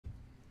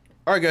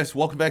Alright guys,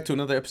 welcome back to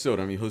another episode.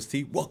 I'm your host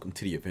T. Welcome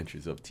to the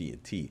Adventures of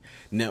TNT.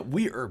 Now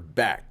we are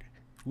back.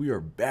 We are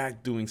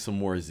back doing some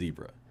more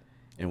Zebra,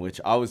 in which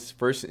I was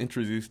first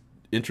introduced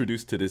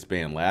to this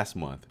band last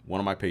month.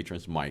 One of my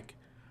patrons, Mike,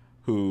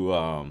 who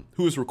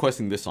was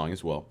requesting this song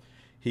as well.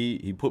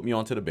 He put me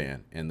onto the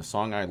band, and the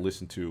song I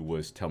listened to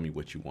was Tell Me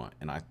What You Want,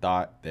 and I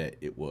thought that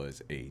it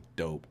was a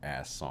dope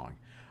ass song.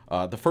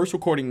 The first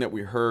recording that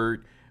we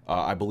heard,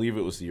 I believe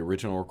it was the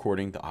original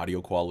recording. The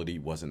audio quality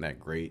wasn't that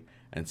great.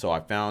 And so I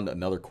found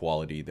another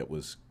quality that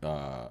was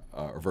a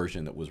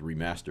version that was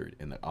remastered,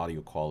 and the audio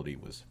quality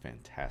was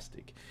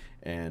fantastic.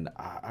 And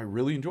I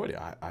really enjoyed it.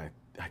 I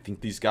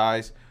think these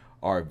guys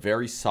are a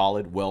very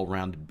solid,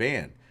 well-rounded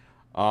band.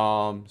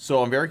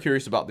 So I'm very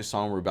curious about this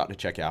song we're about to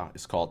check out.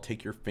 It's called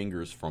Take Your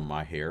Fingers From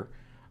My Hair.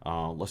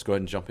 Let's go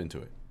ahead and jump into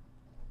it.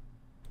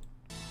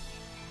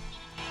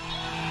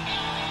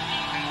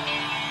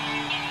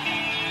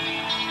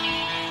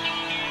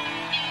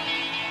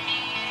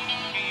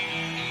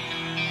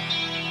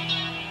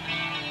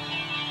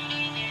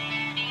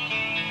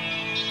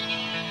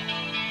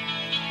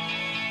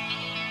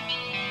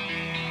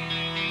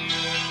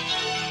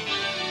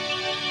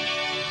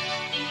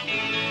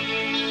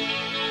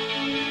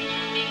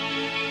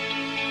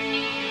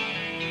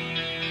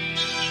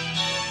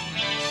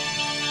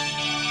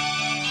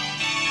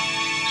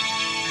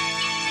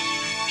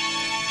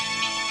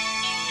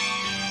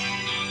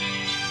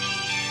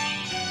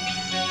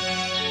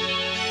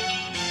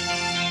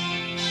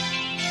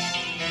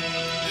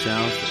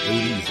 Sounds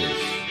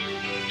 80s-ish.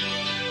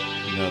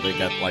 You know, they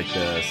got like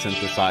the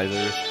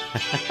synthesizers.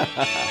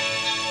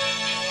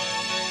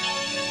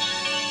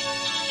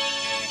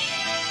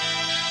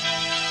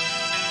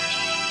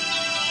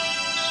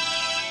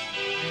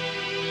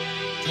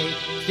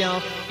 Take your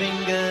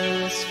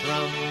fingers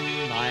from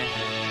my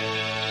hair.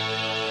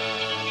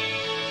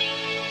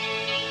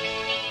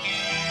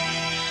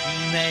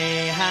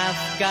 They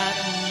have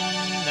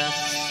gotten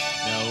us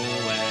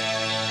nowhere.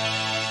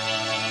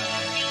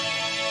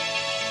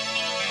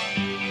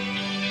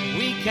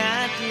 We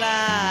can't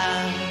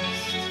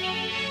last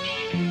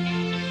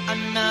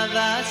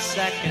another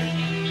second.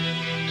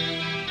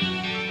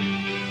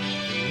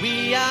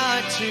 We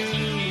are too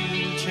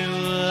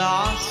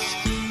lost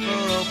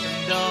for open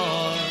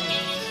doors.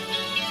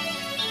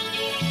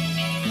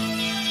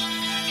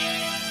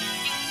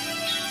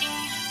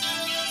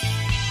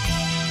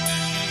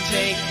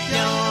 Take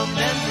your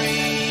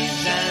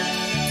memories and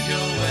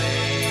your ways.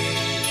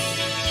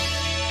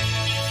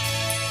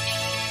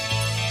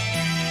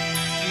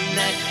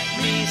 Let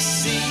me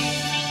see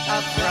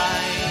a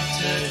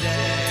brighter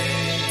day.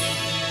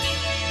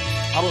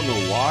 I don't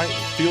know why. It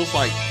feels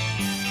like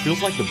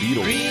the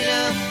Beatles.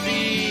 Greener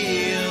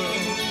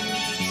fields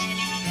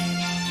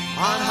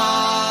aren't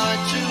hard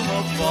to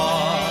hope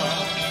for.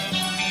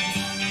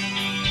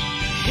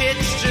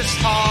 It's just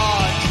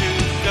hard to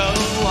go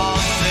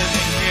on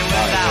living here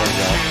without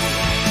you.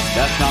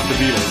 That's not the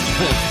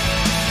Beatles.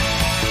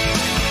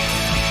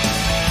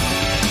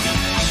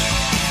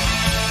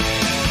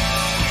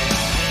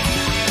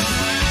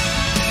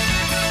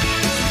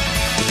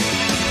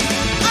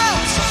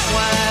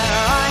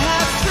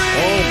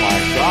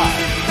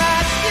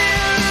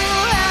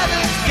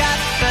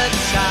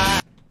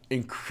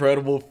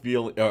 Incredible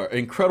feeling,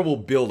 incredible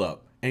build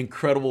up,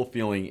 incredible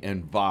feeling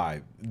and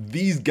vibe.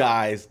 These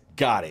guys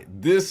got it.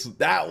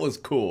 That was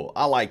cool.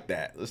 I like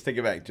that. Let's take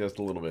it back just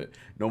a little bit.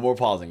 No more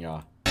pausing,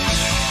 y'all.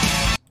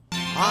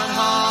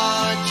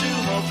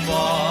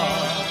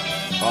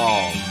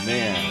 Oh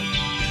man.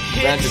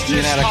 Imagine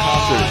being at a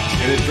concert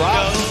and it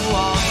drops.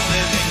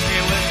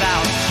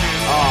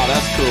 Oh,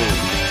 that's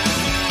cool.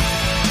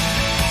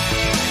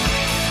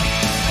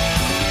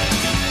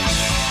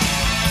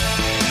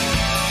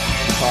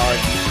 Hard.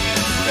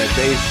 That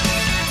bass.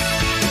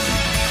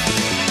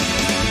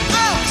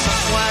 Oh,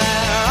 somewhere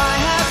I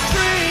have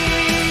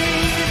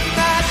dreamed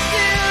that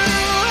you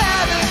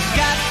haven't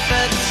got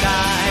the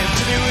time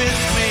to be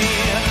with me.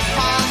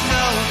 Oh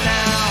no,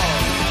 now.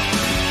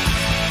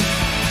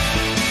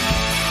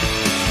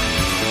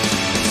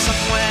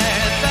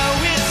 Somewhere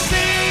though it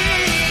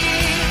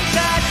seems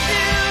that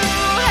you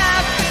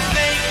have been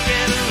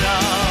making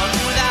love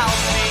without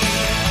me.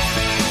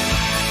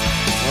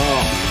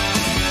 Oh.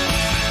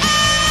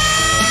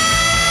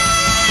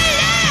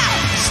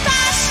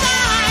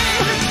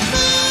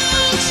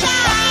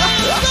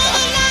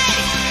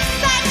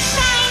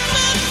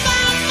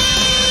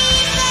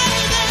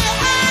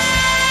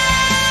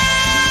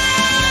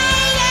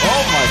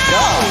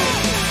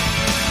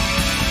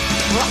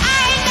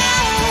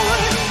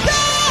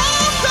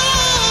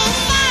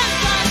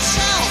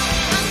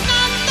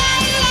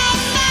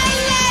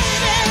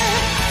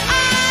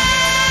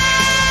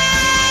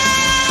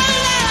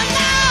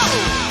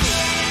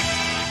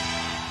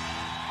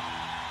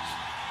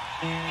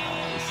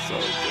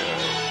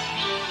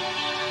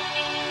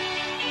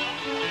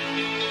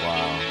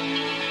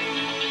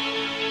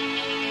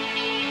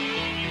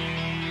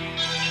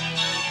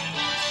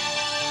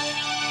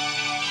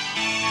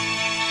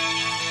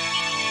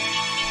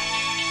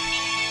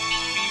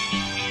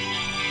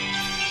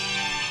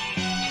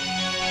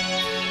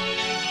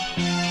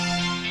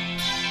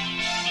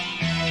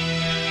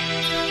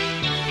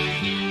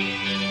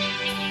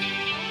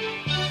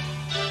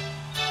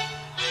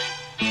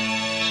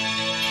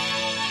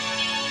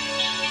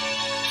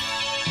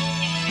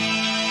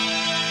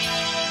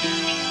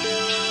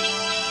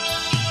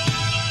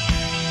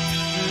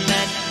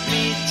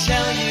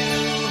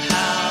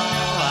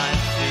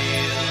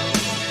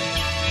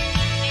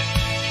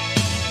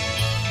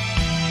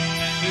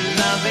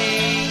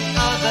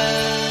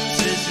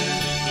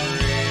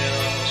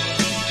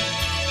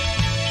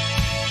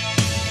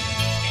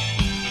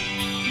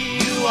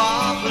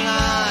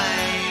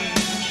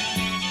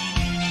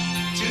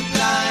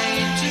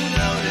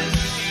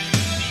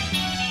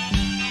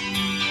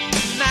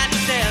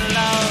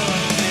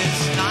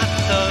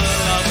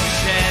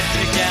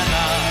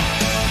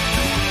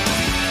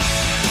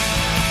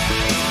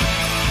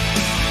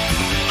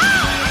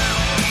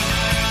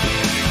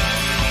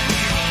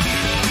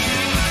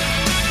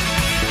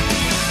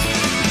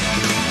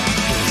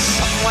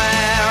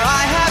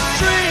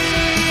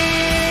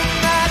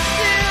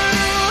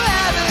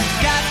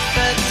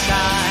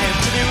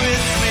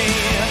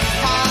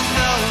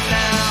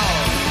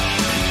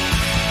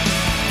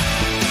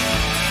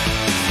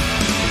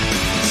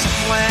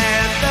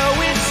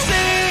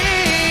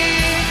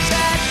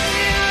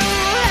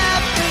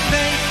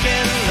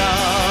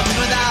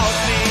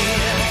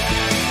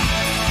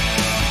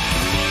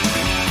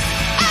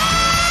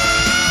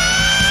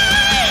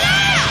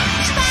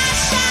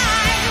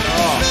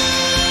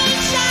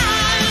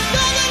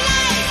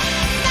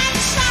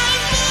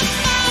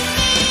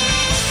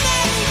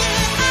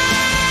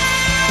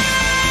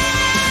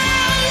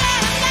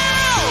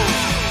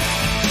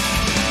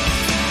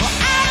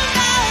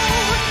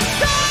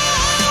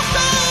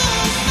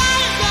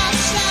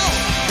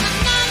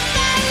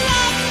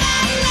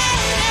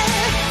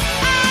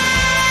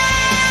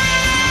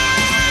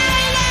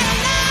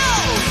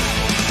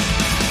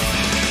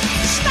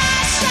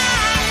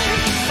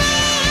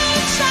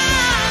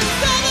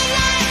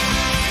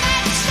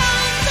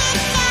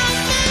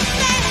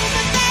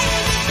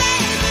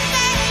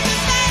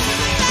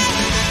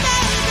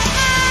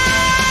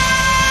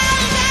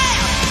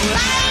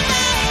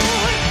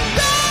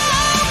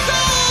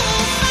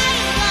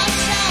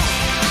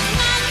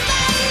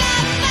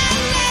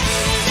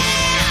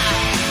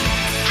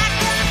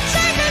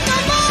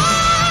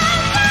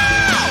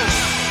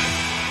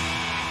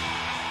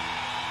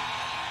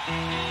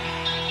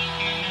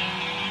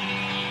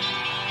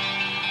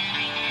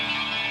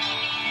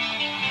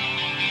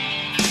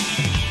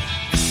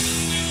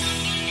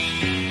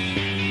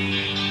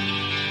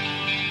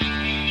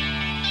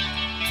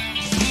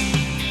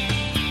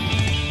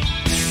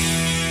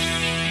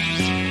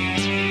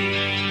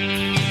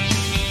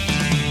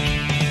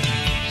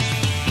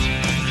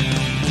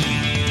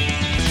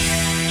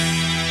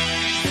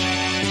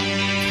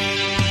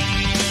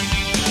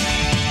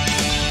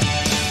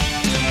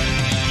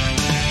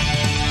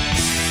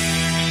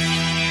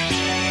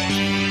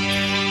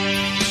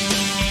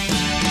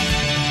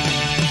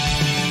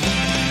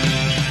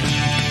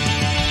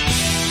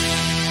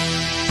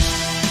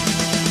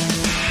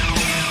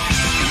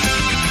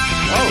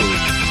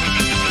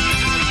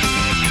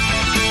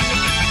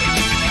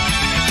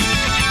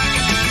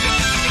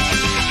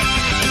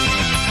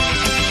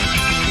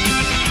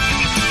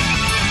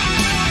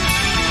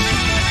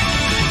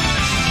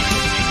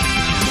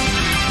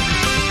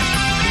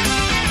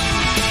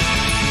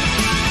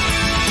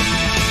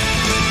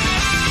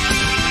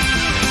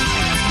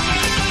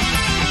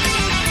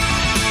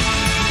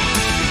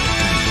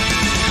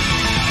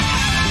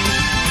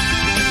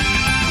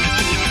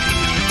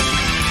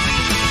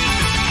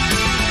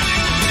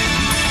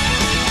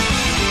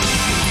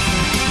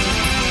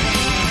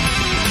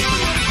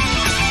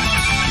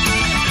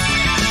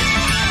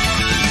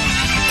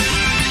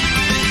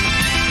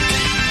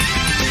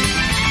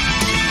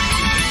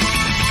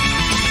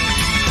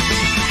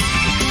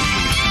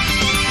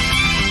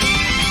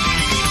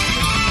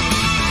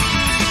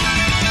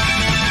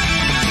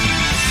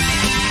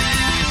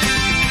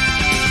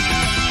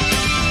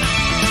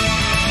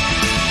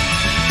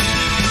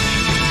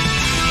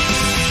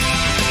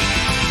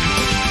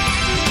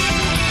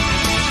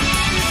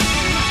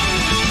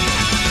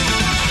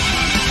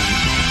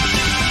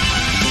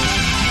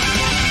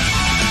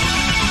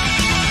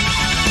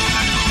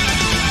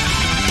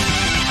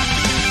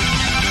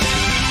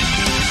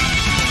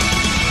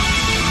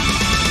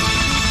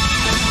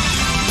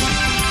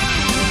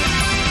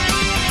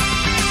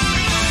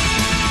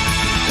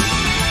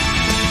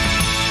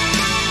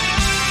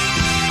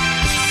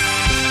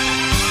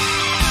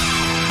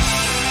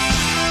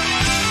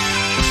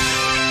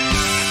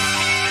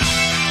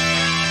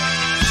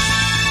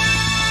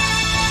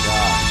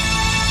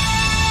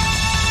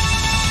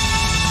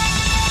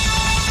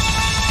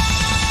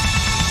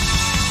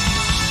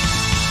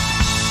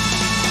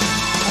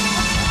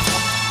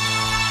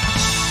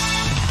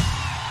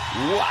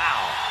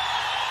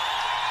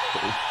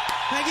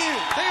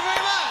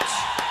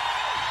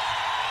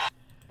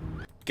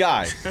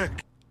 guys,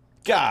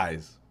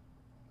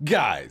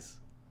 guys,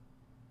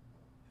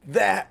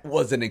 that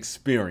was an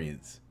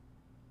experience.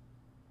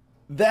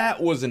 That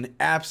was an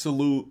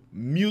absolute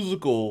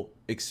musical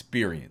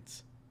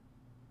experience.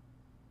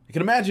 I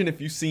can imagine if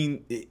you've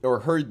seen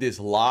or heard this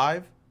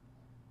live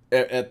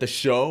at the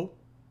show,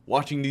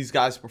 watching these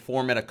guys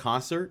perform at a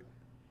concert,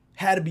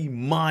 had to be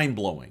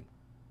mind-blowing.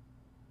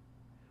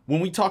 When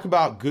we talk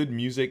about good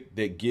music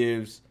that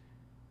gives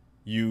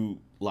you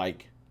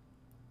like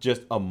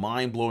just a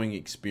mind-blowing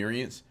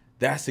experience,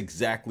 that's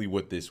exactly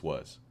what this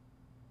was.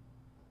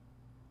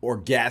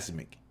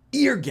 Orgasmic,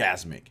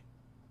 eargasmic.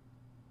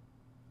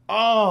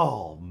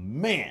 Oh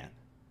man.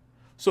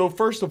 So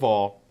first of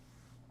all,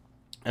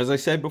 as I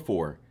said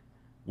before,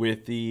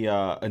 with the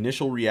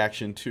initial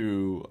reaction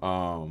to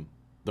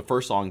the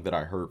first song that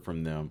I heard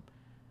from them,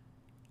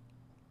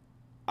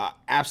 I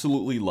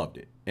absolutely loved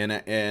it. And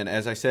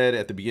as I said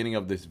at the beginning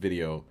of this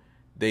video,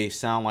 they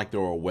sound like they're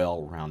a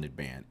well-rounded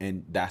band,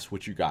 and that's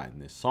what you got in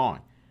this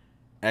song.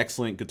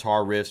 Excellent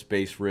guitar riffs,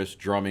 bass riffs,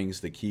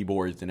 drummings, the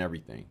keyboards, and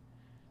everything.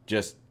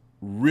 Just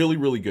really,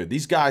 really good.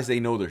 These guys, they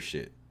know their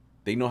shit.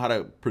 They know how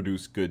to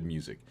produce good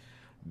music.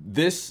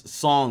 This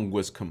song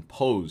was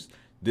composed.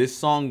 This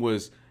song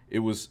was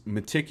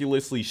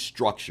meticulously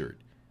structured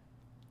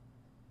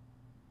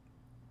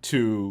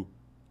to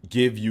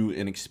give you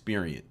an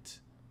experience.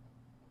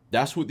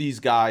 That's what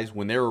these guys,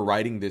 when they were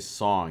writing this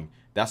song,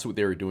 that's what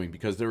they were doing,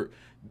 because there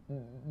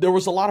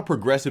was a lot of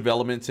progressive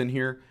elements in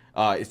here.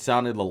 It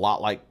sounded a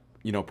lot like,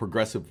 you know,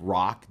 progressive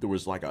rock. There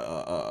was like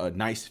a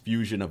nice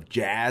fusion of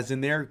jazz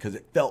in there because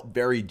it felt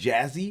very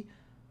jazzy.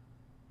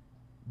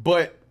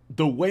 But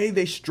the way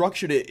they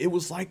structured it, it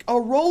was like a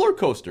roller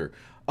coaster.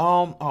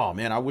 Oh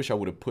man, I wish I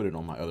would have put it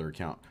on my other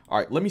account. All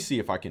right, let me see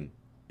if I can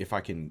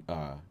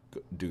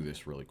do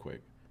this really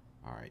quick.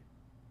 All right.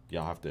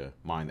 Y'all have to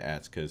mind the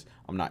ads because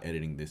I'm not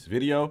editing this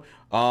video.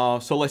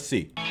 So let's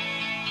see.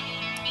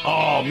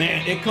 Oh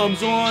man, it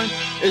comes on.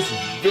 It's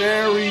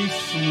very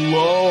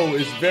slow.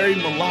 It's very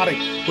melodic,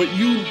 but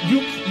you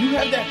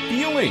have that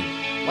feeling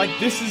like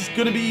this is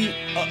gonna be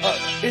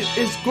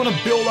it's gonna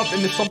build up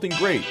into something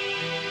great.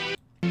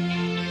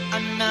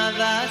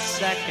 Another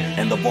second.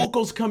 And the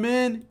vocals come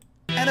in,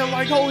 and they're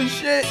like, holy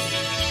shit!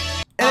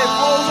 And it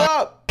blows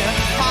up,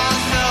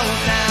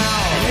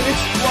 and it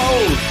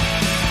explodes.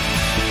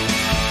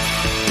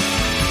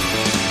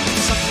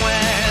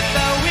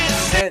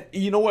 And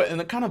you know what? And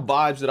the kind of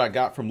vibes that I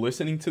got from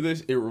listening to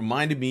this, it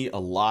reminded me a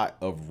lot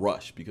of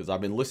Rush, because I've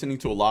been listening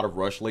to a lot of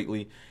Rush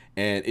lately,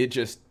 and it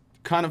just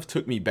kind of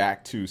took me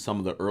back to some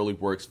of the early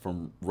works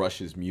from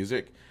Rush's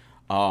music.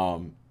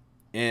 And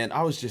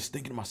I was just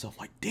thinking to myself,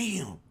 like,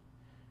 damn,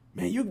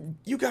 man,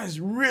 you guys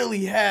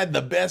really had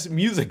the best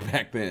music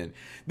back then.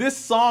 This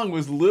song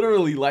was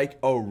literally like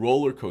a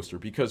roller coaster,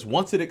 because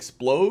once it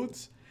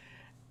explodes,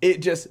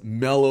 it just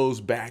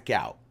mellows back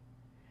out.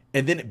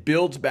 And then it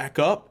builds back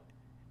up,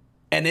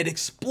 and it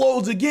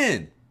explodes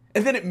again,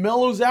 and then it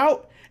mellows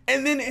out,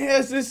 and then it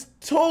has this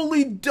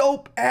totally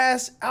dope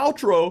ass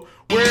outro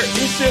where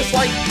it's just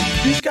like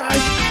these guys,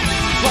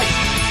 like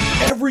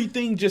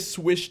everything just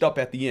switched up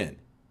at the end.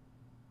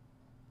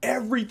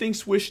 Everything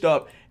switched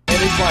up, and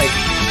it's like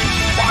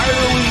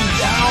spiraling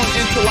down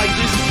into like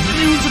this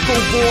musical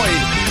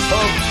void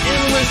of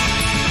endless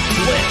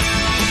bliss.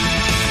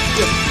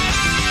 Just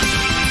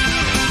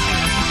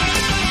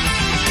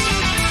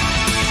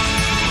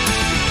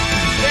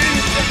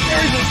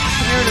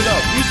tearing it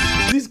up.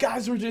 These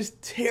guys were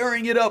just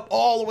tearing it up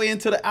all the way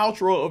into the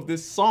outro of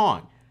this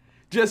song.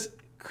 Just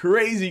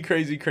crazy,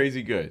 crazy,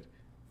 crazy good.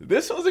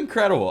 This was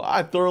incredible.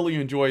 I thoroughly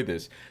enjoyed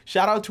this.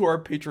 Shout out to our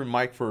patron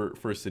Mike for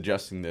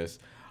suggesting this.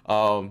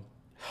 Man,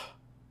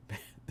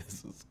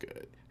 this is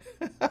good.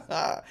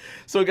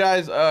 So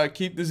guys,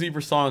 keep the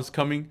Zebra songs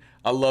coming.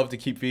 I love to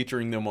keep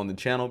featuring them on the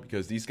channel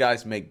because these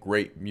guys make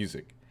great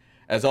music.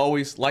 As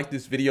always, like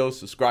this video,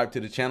 subscribe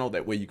to the channel.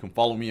 That way you can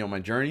follow me on my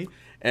journey.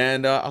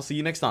 And I'll see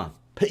you next time.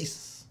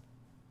 Peace.